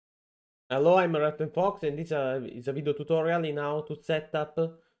Hello, I'm Ira Funesta, and this is a video tutorial in how to set up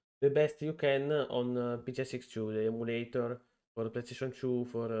the best you can on PCSX2, the emulator for PlayStation 2,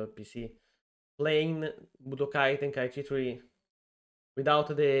 for PC. Playing Budokai Tenkaichi 3 without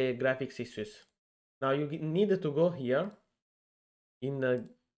the graphics issues. Now you need to go here in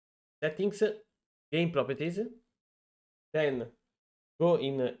settings, game properties, then go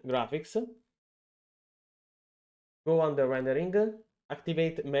in graphics, go under rendering,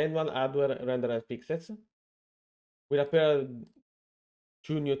 activate manual hardware rendered pixels. Will appear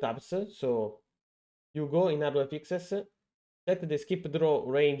two new tabs. So you go in hardware pixels, set the skip draw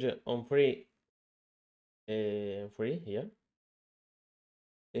range on free here.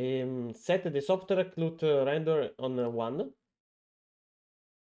 Set the software clut render on 1.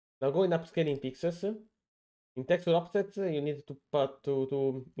 Now go in upscaling pixels. In texture offsets, you need to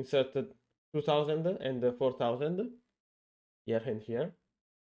insert 2000 and 4000 here and here,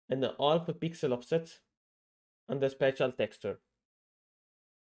 and half pixel offsets under special texture.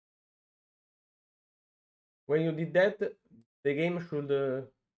 When you did that, the game should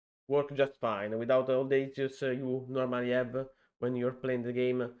work just fine without all the issues you normally have when you're playing the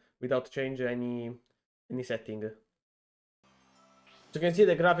game without changing any setting. As you can see,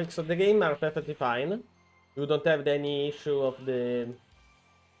 the graphics of the game are perfectly fine. You don't have any issue of the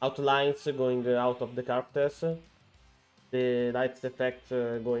outlines going out of the characters. The light effect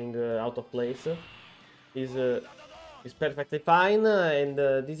going out of place is perfectly fine, and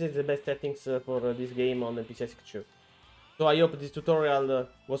this is the best settings for this game on the PCSX2. So I hope this tutorial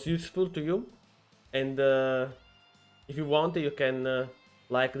was useful to you, and if you want, you can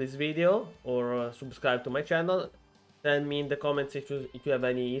like this video or subscribe to my channel. Tell me in the comments if you have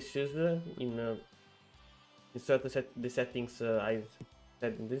any issues in insert the settings I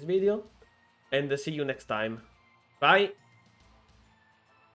said in this video, and see you next time. Bye!